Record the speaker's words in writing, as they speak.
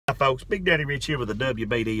folks. Big Daddy Rich here with the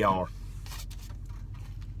WBDR.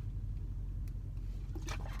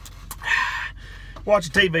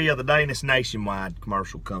 Watching TV the other day and this Nationwide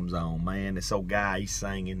commercial comes on. Man, this old guy, he's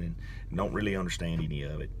singing and don't really understand any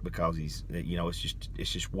of it because he's, you know, it's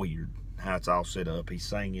just weird how it's all set up. He's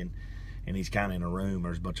singing and he's kind of in a room.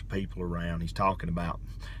 There's a bunch of people around. He's talking about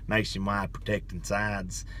Nationwide protecting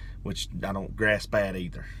sides, which I don't grasp at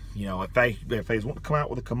either. You know, if they want to come out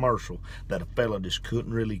with a commercial that a fella just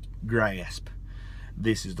couldn't really grasp,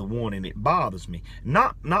 this is the one, and it bothers me.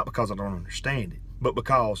 Not because I don't understand it, but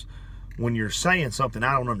because when you're saying something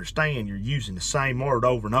I don't understand, you're using the same word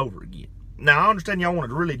over and over again. Now, I understand y'all wanted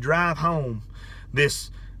to really drive home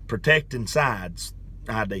this protecting sides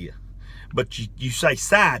idea, but you say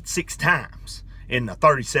side 6 times in a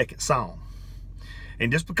 30-second song.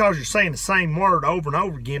 And just because you're saying the same word over and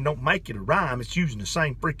over again don't make it a rhyme. It's using the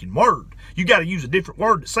same freaking word. You got to use a different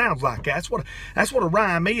word that sounds like that. That's what a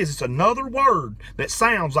rhyme is. It's another word that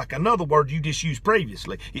sounds like another word you just used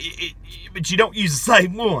previously. But you don't use the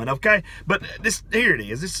same one, okay? But here it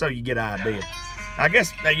is. This is so you get an idea. I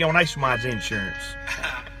guess, you know, Nationwide's insurance.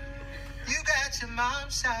 You got your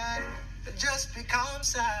mom's side, but just become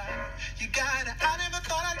side. You got it. I never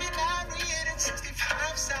thought I'd get married at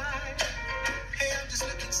 65 side. Hey, I'm just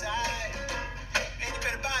looking side. And you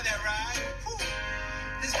better buy that ride. Woo.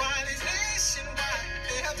 This wine is nationwide.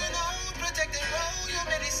 They have to know, protect and roll your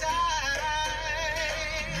many sides.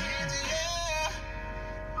 Yeah.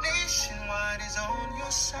 Nationwide is on your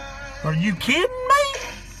side. Are you kidding me?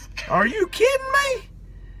 Are you kidding me?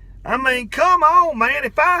 I mean, come on, man.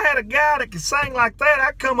 If I had a guy that could sing like that,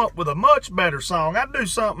 I'd come up with a much better song. I'd do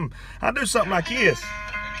something like this.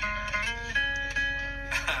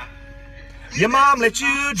 Your mom let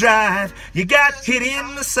you drive, you got hit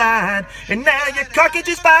in the side, and now your car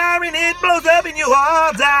catches fire and it blows up and you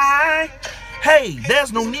all die. Hey,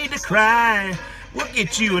 there's no need to cry, we'll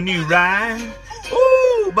get you a new ride.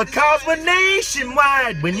 Ooh, because we're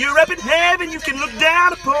nationwide. When you're up in heaven, you can look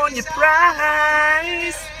down upon your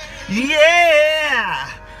prize. Yeah,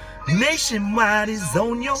 Nationwide is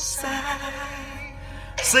on your side.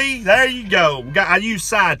 See, there you go. I used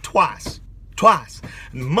side twice.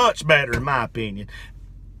 Much better in my opinion.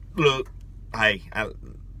 Look, hey,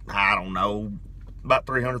 I don't know, about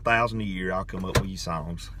 300,000 a year I'll come up with you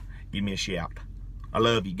songs. Give me a shout. I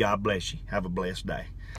love you. God bless you. Have a blessed day.